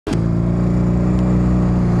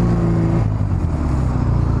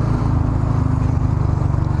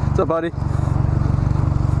up, buddy?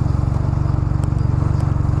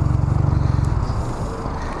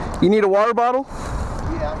 You need a water bottle?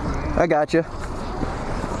 Yeah. I got you.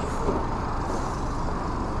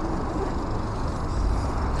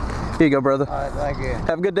 Here you go, brother. All right, thank you.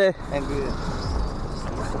 Have a good day. Thank you.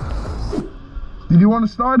 Did you want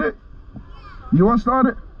to start it? You want to start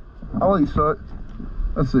it? I'll let you start.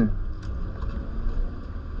 Let's see. You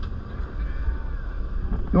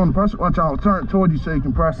want to press it? Watch out. I'll turn it toward you so you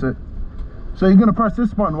can press it. So you're going to press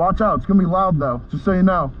this button. Watch out. It's going to be loud though. Just so you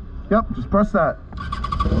know. Yep. Just press that.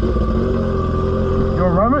 You want to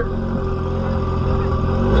run it?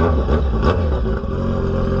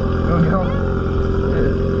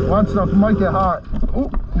 Watch stuff. It might get hot.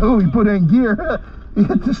 Oh, he put it in gear. He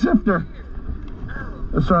hit the shifter.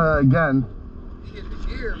 Let's try that again. He hit the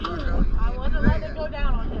gear. I wasn't letting it go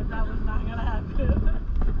down on him. That was not going to happen.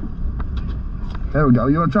 There we go.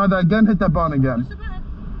 You want to try that again? Hit that button again.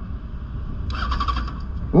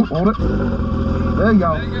 Oh, hold it. There you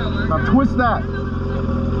go. Now twist that.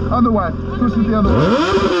 Other way. Twist it the other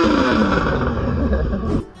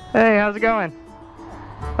way. Hey, how's it going?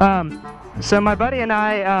 So my buddy and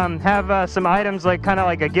I have some items, like kind of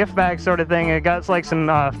like a gift bag sort of thing. It got like some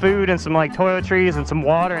food and some like toiletries and some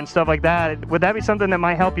water and stuff like that. Would that be something that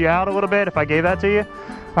might help you out a little bit if I gave that to you?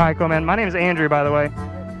 All right, cool, man. My name is Andrew, by the way.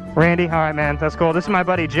 Randy. All right, man. That's cool. This is my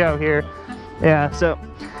buddy Joe here. Yeah. So,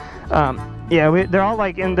 yeah, they're all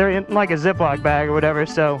like they're in like a Ziploc bag or whatever.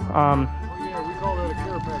 So, Yeah, we call that a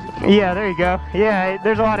care package. yeah, there you go. Yeah,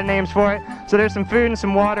 there's a lot of names for it. So there's some food and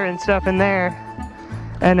some water and stuff in there.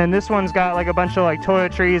 And then this one's got like a bunch of like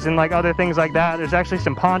toiletries and like other things like that. There's actually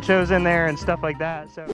some ponchos in there and stuff like that. So